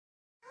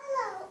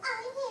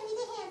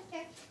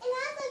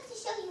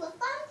you a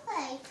fun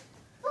play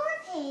for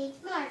Paige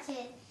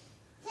Martin.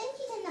 Since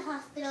she's in the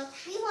hospital,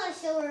 we want to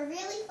show her a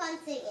really fun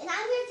thing. And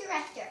I'm your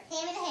director,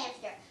 Hammy the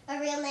Hamster. My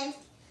real name's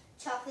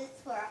Chocolate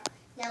Squirrel.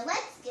 Now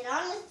let's get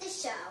on with the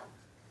show.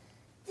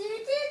 Do, do, do,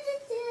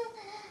 do.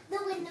 The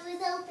window is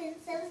open,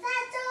 so is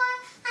that door.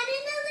 I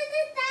didn't know they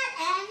did that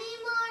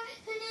anymore.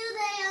 Who knew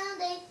they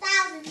owned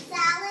 8,000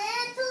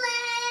 salad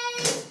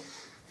plates?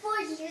 For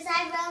years I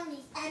roamed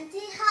these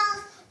empty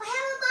halls. I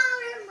have a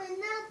ballroom with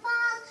no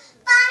balls.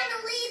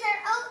 Finally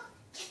they're open.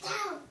 Get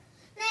down.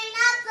 Name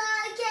up the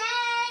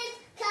gates.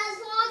 'Cause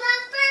for the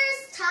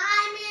first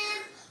time in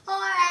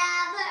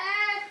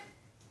forever,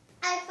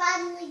 I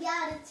finally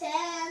got a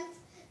chance.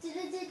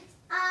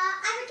 I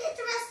forget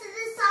the rest of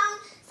this song.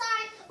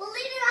 Sorry, we'll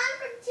leave it on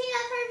from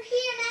Tina from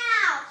here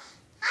now.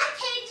 Hi,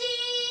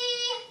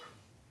 Paigey.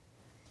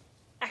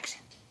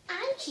 Action.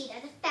 I'm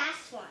Cheetah, the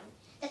fast one.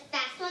 The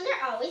fast ones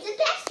are always the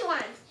best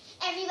ones.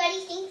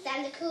 Everybody thinks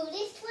I'm the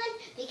coolest one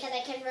because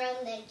I can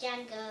roam the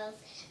jungles.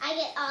 I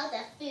get all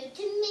the food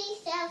to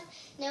myself.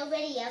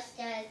 Nobody else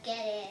does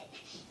get it.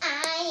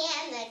 I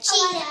am the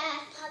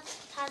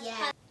cheetah.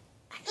 Yeah.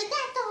 But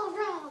that's all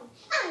wrong.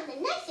 I'm the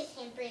nicest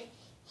hammy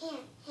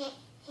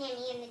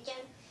in the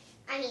jungle.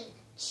 I mean,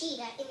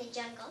 cheetah in the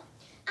jungle.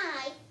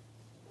 I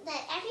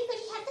let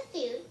everybody have the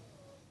food,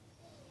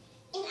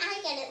 and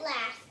I get it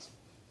last.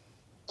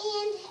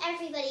 And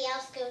everybody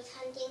else goes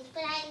hunting,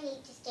 but I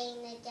need to stay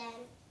in the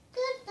den.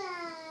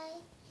 Goodbye.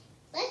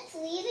 Let's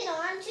leave it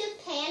on to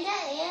Panda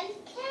and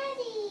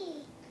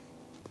Caddy.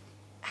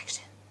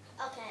 Action.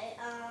 Okay,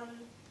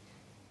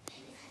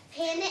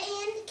 Panda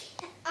and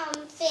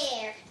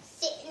Bear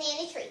sitting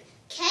in a tree.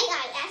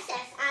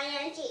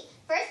 K-I-S-S-I-N-G.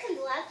 First comes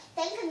love,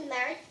 then comes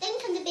marriage, then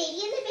comes the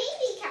baby and the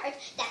baby carriage.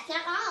 That's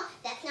not all.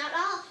 That's not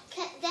all.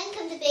 Then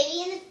comes the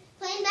baby and the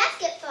playing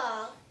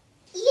basketball.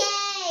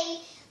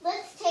 Yay!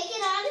 Let's take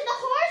it on to the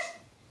horse.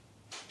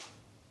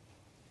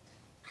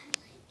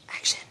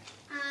 Action.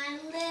 I'm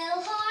a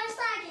little horse,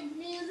 I can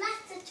do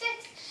lots of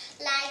tricks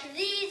like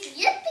these.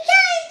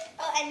 Yippee-ki!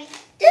 Oh, I mean,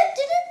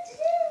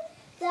 do-do-do-do-do.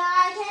 So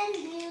I can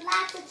do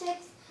lots of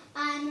tricks.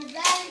 I'm a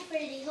very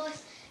pretty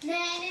horse.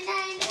 Nay, nay,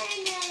 nay,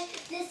 nay, nay.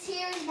 This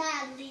here is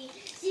Natalie.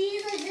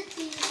 She's a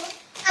beautiful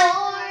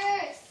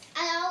horse. I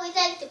always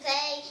like to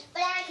play,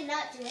 but I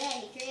cannot do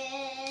any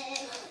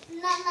tricks.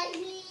 Not like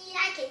me.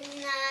 I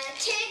cannot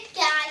kick.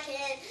 I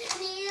can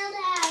kneel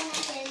down. I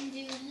can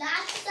do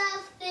lots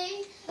of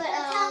things. But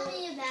tell me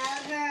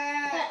about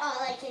her. But all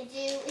I can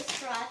do is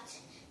trot.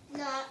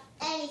 Not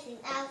anything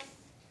else.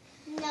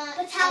 Not.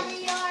 But tell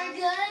me you're a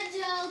good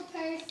joke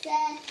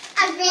person.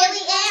 I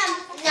really am.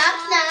 Knock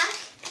knock.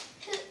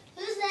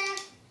 Who's there?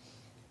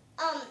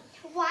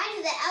 Why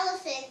do the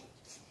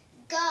elephants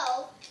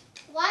go?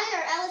 Why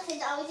are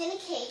elephants always in a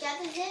cage at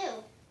the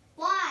zoo?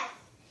 Why?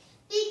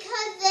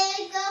 Because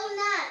they go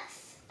nuts.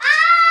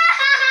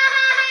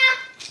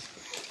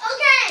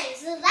 Okay,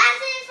 so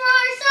that's it for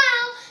our show.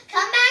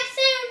 Come back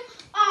soon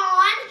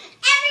on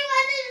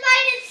Everyone's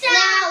Invited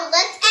Show.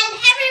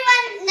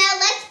 Now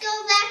let's go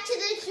back to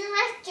the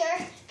director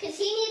because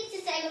he needs to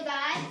say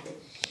goodbye.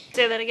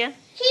 Say that again.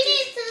 He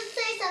needs to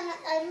say some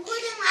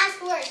important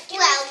last words.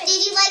 Well,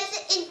 did you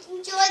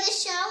enjoy the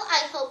show?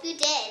 I hope you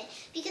did,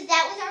 because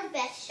that was our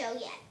best show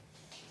yet.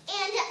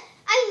 And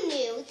I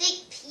knew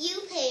that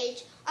you,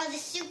 Paige, are the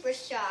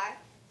superstar.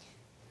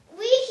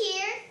 We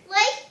here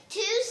like